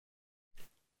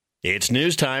It's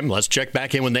news time. Let's check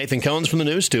back in with Nathan Cohns from the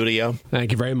news studio.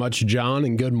 Thank you very much, John,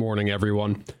 and good morning,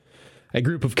 everyone. A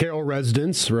group of Carroll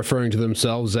residents, referring to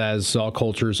themselves as all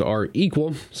cultures are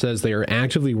equal, says they are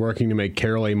actively working to make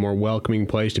Carroll a more welcoming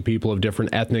place to people of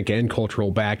different ethnic and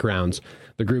cultural backgrounds.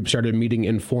 The group started meeting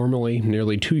informally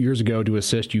nearly 2 years ago to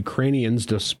assist Ukrainians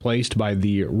displaced by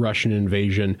the Russian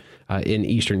invasion in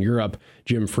Eastern Europe.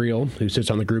 Jim Friel, who sits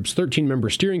on the group's 13-member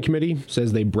steering committee,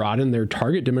 says they broadened their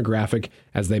target demographic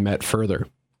as they met further.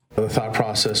 The thought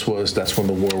process was that's when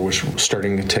the war was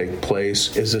starting to take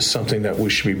place. Is this something that we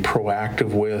should be proactive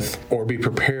with or be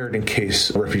prepared in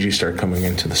case refugees start coming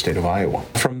into the state of Iowa?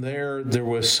 From there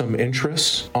was some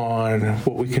interest on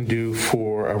what we can do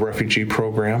for a refugee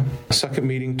program. A second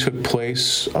meeting took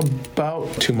place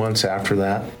about 2 months after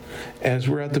that. As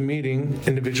we're at the meeting,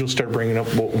 individuals start bringing up,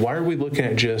 well, why are we looking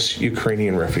at just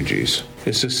Ukrainian refugees?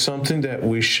 Is this something that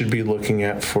we should be looking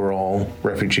at for all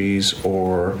refugees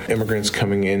or immigrants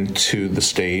coming into the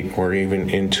state or even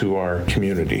into our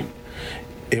community?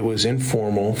 It was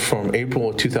informal. From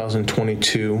April of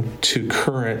 2022 to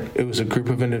current, it was a group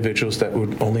of individuals that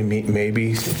would only meet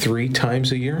maybe 3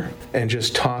 times a year and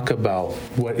just talk about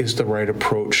what is the right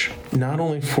approach, not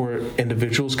only for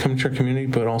individuals coming to our community,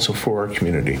 but also for our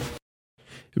community.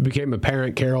 It became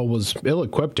apparent Carroll was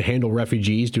ill-equipped to handle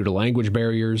refugees due to language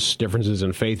barriers, differences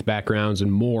in faith backgrounds, and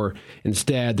more.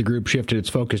 Instead, the group shifted its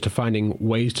focus to finding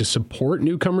ways to support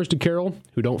newcomers to Carroll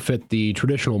who don't fit the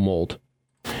traditional mold.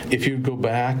 If you go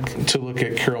back to look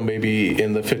at Carroll maybe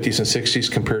in the 50s and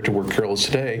 60s compared to where Carroll is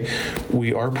today,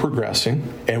 we are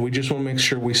progressing, and we just want to make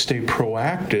sure we stay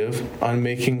proactive on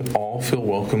making all feel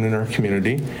welcome in our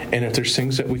community. And if there's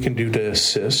things that we can do to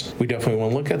assist, we definitely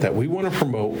want to look at that. We want to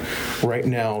promote right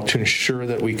now to ensure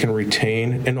that we can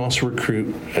retain and also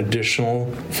recruit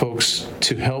additional folks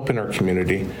to help in our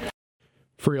community.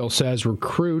 Friel says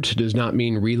recruit does not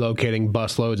mean relocating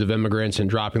busloads of immigrants and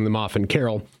dropping them off in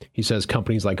Carroll. He says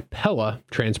companies like Pella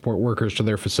transport workers to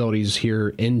their facilities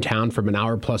here in town from an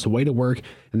hour plus away to work,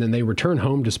 and then they return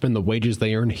home to spend the wages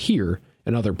they earn here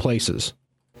in other places.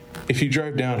 If you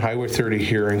drive down Highway 30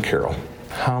 here in Carroll,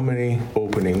 how many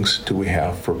openings do we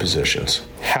have for positions?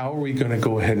 How are we going to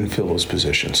go ahead and fill those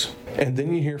positions? And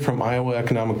then you hear from Iowa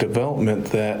Economic Development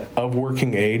that of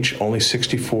working age, only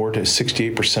 64 to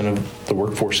 68% of the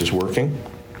workforce is working.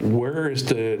 Where is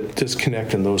the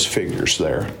disconnect in those figures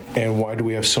there? And why do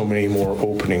we have so many more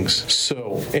openings?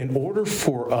 So in order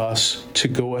for us to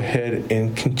go ahead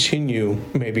and continue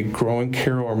maybe growing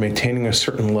Carroll or maintaining a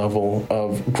certain level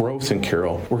of growth in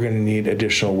Carroll, we're going to need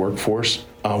additional workforce,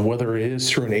 whether it is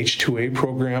through an H-2A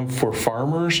program for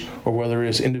farmers or whether it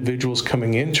is individuals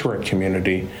coming into our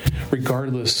community,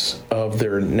 regardless of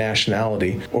their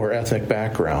nationality or ethnic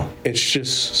background. It's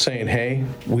just saying, hey,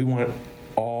 we want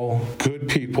all good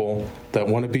people that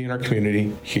want to be in our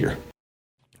community here.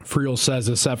 Friel says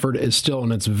this effort is still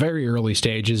in its very early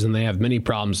stages and they have many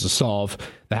problems to solve.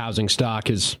 The housing stock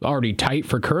is already tight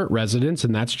for current residents,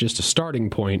 and that's just a starting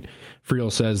point.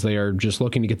 Friel says they are just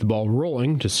looking to get the ball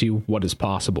rolling to see what is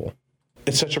possible.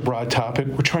 It's such a broad topic.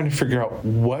 We're trying to figure out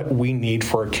what we need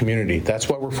for our community. That's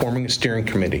why we're forming a steering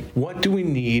committee. What do we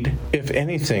need, if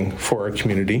anything, for our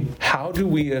community? How do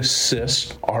we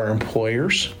assist our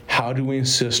employers? How do we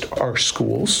assist our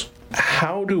schools?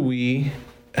 How do we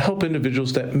help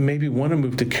individuals that maybe want to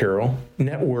move to Carroll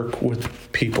network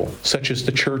with people, such as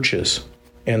the churches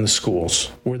and the schools,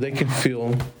 where they can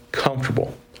feel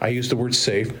comfortable? I use the word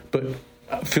safe, but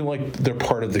feel like they're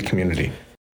part of the community.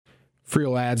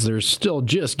 Friel adds they're still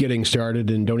just getting started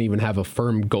and don't even have a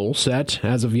firm goal set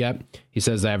as of yet. He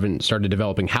says they haven't started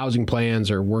developing housing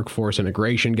plans or workforce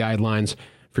integration guidelines.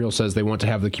 Friel says they want to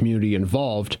have the community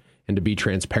involved and to be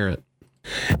transparent.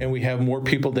 And we have more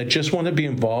people that just want to be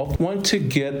involved, want to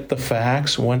get the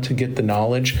facts, want to get the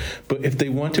knowledge. But if they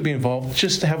want to be involved,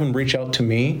 just have them reach out to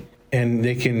me, and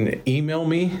they can email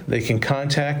me, they can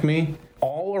contact me.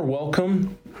 All are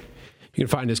welcome. You can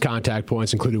find his contact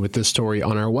points included with this story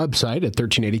on our website at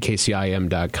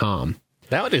 1380kcim.com.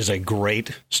 That is a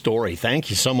great story. Thank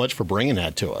you so much for bringing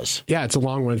that to us. Yeah, it's a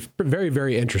long one. It's very,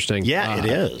 very interesting. Yeah, it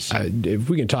is. If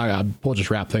we can talk, we'll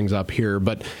just wrap things up here.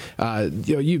 But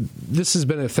this has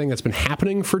been a thing that's been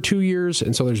happening for 2 years,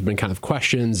 and so there's been kind of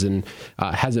questions, and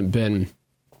hasn't been.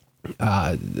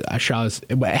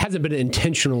 It hasn't been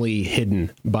intentionally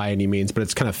hidden by any means, but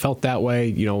it's kind of felt that way.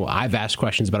 You know, I've asked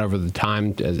questions about over the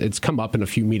time. It's come up in a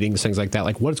few meetings, things like that,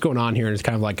 like what's going on here, and it's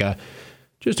kind of like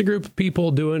just a group of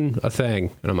people doing a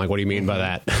thing. And I'm like, what do you mean by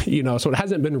that? So it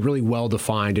hasn't been really well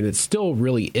defined, and it still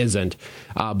really isn't.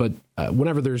 But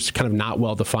whenever there's kind of not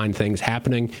well defined things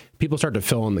happening, people start to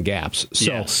fill in the gaps. So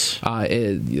Yes.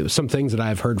 Some things that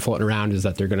I've heard floating around is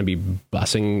that they're going to be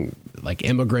busing like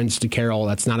immigrants to Carroll.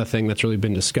 That's not a thing that's really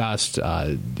been discussed.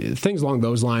 Things along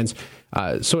those lines.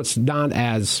 So it's not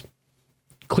as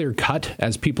clear cut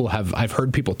as I've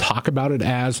heard people talk about it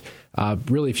as.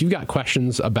 Really, if you've got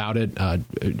questions about it,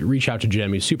 reach out to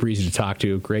Jim. He's super easy to talk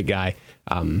to, great guy.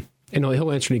 And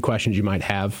he'll answer any questions you might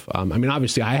have.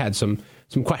 Obviously I had some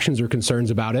questions or concerns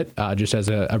about it, just as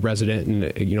a resident and,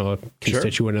 a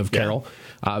constituent of Carroll.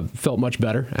 Felt much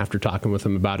better after talking with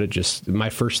him about it. Just my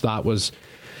first thought was,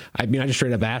 I just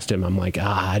straight up asked him, I'm like,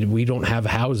 we don't have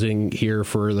housing here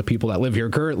for the people that live here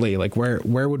currently. Like, where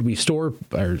would we store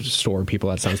people?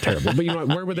 That sounds terrible. But,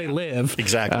 where would they live?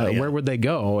 Exactly. Where would they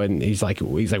go? And he's like,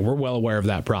 we're well aware of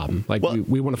that problem. Like,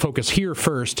 we want to focus here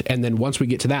first. And then once we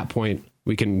get to that point,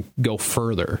 we can go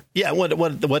further. Yeah.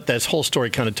 What this whole story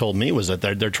kind of told me was that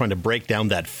they're trying to break down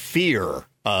that fear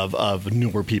of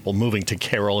newer people moving to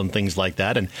Carroll and things like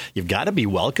that. And you've got to be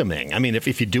welcoming.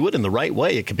 If you do it in the right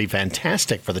way, it could be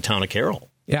fantastic for the town of Carroll.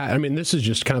 Yeah. This is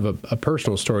just kind of a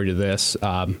personal story to this.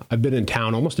 I've been in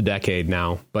town almost a decade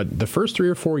now, but the first 3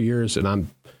 or 4 years, and I'm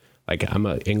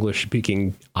an English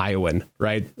speaking Iowan,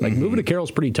 right? Like moving to Carroll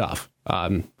is pretty tough,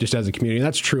 just as a community. And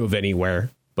that's true of anywhere,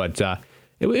 but,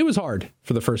 it was hard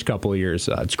for the first couple of years.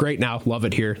 It's great now. Love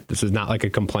it here. This is not like a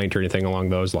complaint or anything along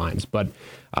those lines. But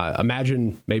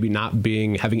imagine maybe not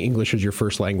having English as your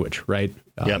first language, right?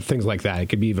 Things like that. It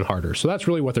could be even harder. So that's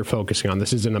really what they're focusing on.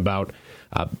 This isn't about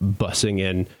busing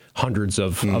in hundreds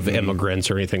of immigrants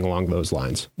or anything along those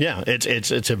lines. Yeah,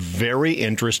 it's a very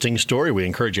interesting story. We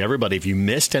encourage everybody, if you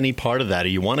missed any part of that or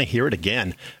you want to hear it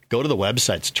again, go to the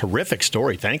website. It's a terrific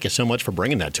story. Thank you so much for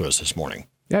bringing that to us this morning.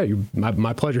 Yeah,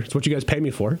 my pleasure. It's what you guys pay me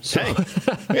for. So. Hey,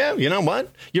 yeah, you know what?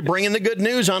 You're bringing the good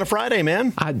news on a Friday,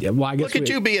 man. I guess Look at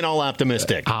you being all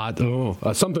optimistic.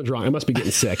 Something's wrong. I must be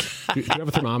getting sick. Do you have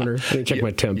a thermometer? I need to check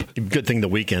my temp. Good thing the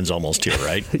weekend's almost here,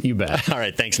 right? You bet. All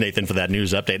right, thanks, Nathan, for that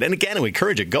news update. And again, we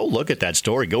encourage you, go look at that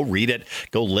story. Go read it.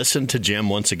 Go listen to Jim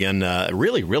once again.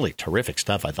 Really, really terrific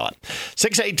stuff, I thought.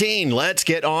 6:18, let's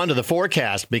get on to the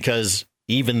forecast because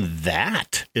even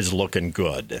that is looking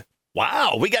good.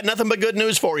 Wow, we got nothing but good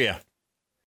news for you.